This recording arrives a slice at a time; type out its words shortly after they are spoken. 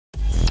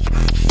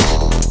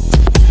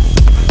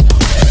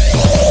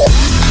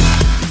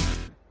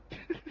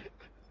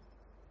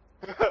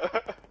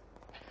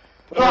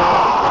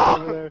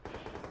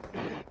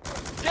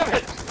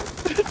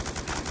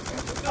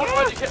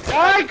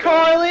Hi,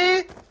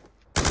 Carly!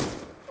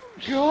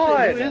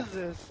 God! Who is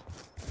this?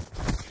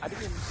 I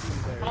didn't even see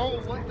you there. Oh,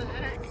 what the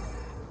heck?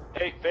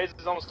 Hey, FaZe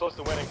is almost close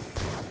to winning.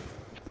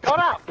 Cut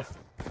out!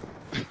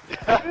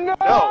 No!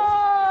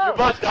 You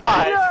must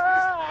die!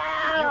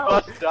 No! You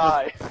must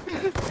die!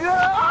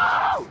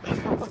 No!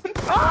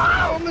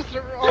 Oh,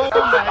 Mr. Oh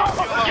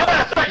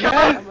my god!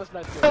 I almost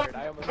not triggered.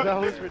 I almost That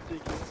was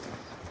ridiculous.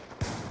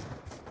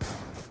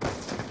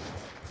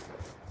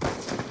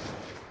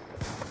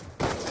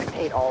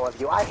 I hate all of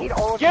you. I hate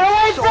all of Get you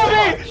away so from me!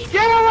 much.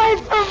 Get away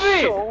from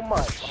me! So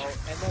much. Oh,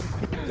 and then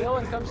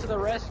Dylan comes to the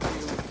rescue.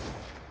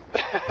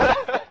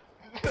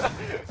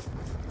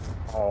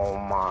 Oh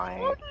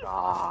my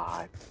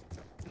god.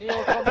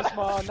 Neil, come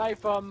small,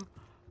 knife him.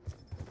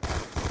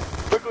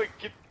 Quickly,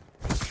 get...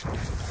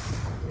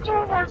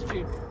 Neil's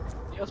cheating.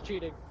 Neil's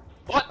cheating.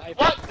 What? Knife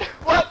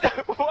What?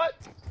 him. What?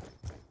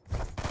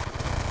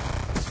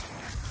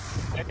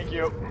 Thank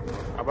you.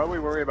 How about we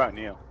worry about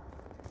Neil?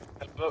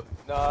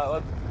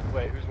 Let's...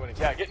 Wait, who's winning?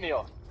 Yeah, get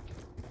Neil.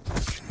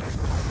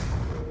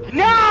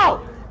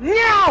 No!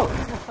 No!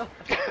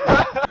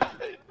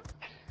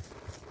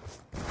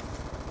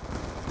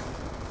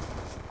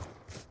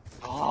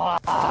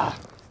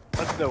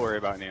 Let's still worry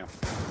about Neil.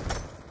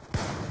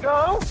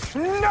 No!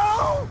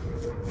 No!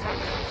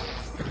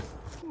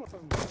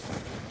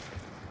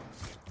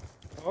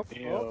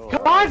 Neil.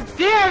 God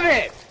damn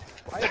it!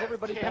 Why is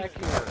everybody back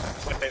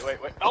here?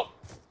 Wait. Oh!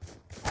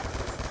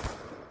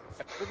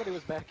 Everybody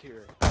was back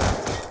here.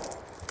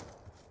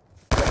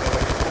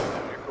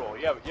 You're cool.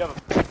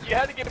 You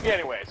had to get me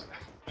anyways.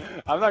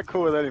 I'm not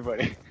cool with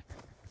anybody.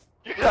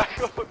 You're not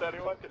cool with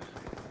anyone.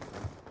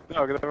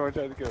 No, because everyone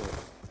tries to kill me.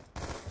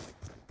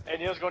 Hey,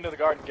 Neil's going to the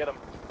garden. Get him.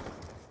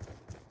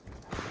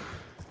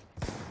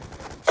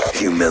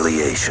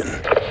 Humiliation.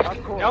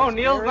 Of course, No,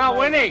 Neil's very not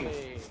nicely. winning.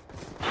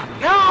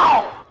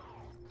 No!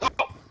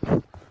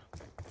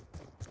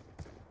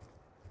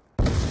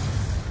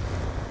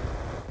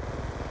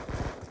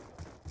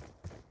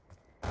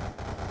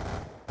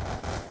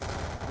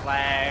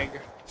 Lag.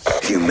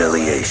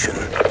 Humiliation.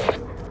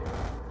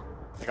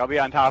 Like, I'll be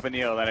on top of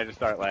Neil, then I just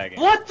start lagging.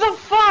 What the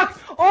fuck?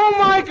 Oh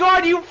my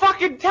god, you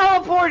fucking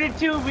teleported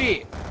to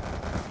me!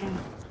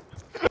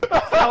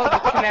 That was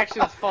the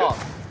connection's fault.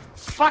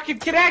 Fucking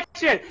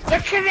connection! The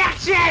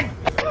connection!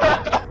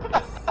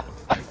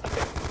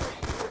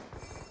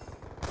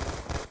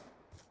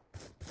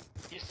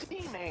 You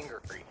seem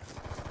angry.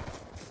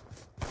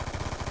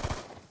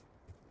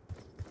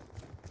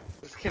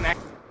 It's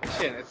connection.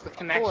 It's the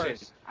connection.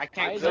 course. I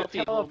can't Isaac kill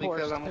people teleports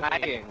because I'm to me.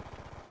 lagging.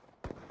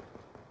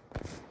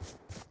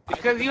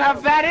 Because you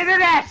have bad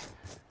internet!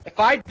 If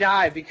I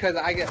die because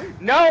I get...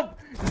 Nope!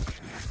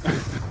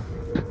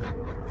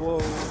 Whoa.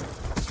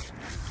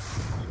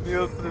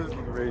 Neil's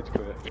rage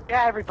quit.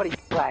 Yeah, everybody's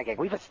lagging.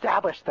 We've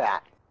established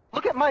that.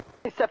 Look at my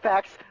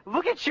setbacks.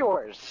 Look at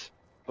yours.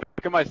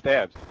 Look at my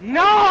stabs.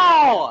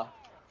 No!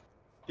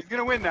 He's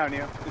gonna win now,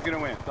 Neil. He's gonna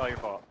win. It's all your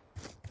fault.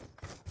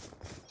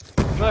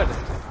 Good.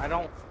 I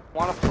don't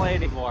want to play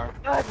anymore.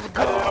 Let's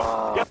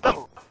go. Get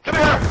them! Come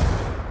here!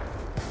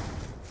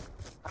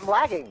 I'm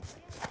lagging.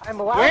 I'm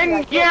lagging. I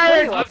Win, can't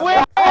Garrett! play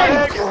like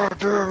Win! God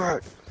damn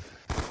it.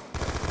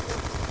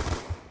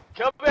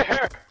 Come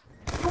here!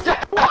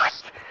 What?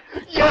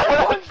 You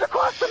Yes! lunged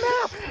across the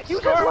map! You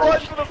Score just one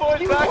lunged, for the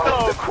boys you back lunged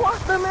home!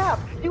 across the map!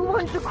 You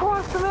lunged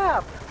across the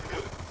map!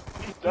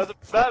 Doesn't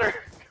matter.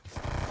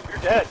 You're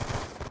dead.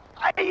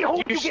 I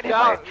hope you, You get hit by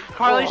stop. a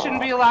Carly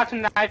shouldn't be allowed to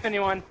knife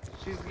anyone.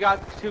 She's got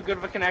too good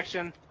of a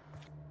connection.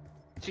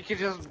 She could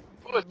just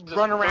What is this,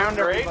 run around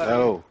third grade? everybody.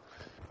 No.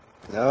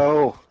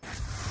 No.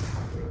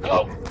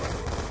 Oh!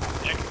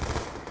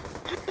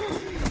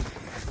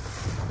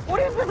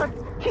 What is this? A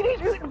teenage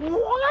mutant?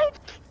 What?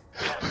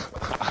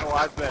 I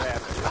watched that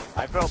happen.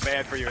 I felt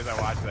bad for you as I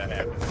watched that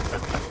happen.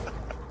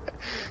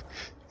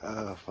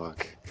 Oh,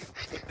 fuck.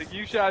 Like,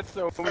 you shot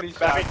so many shots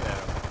Back. at him.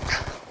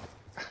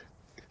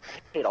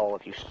 I hate all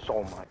of you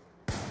so much.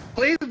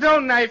 Please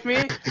don't knife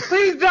me.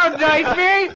 Please don't knife me.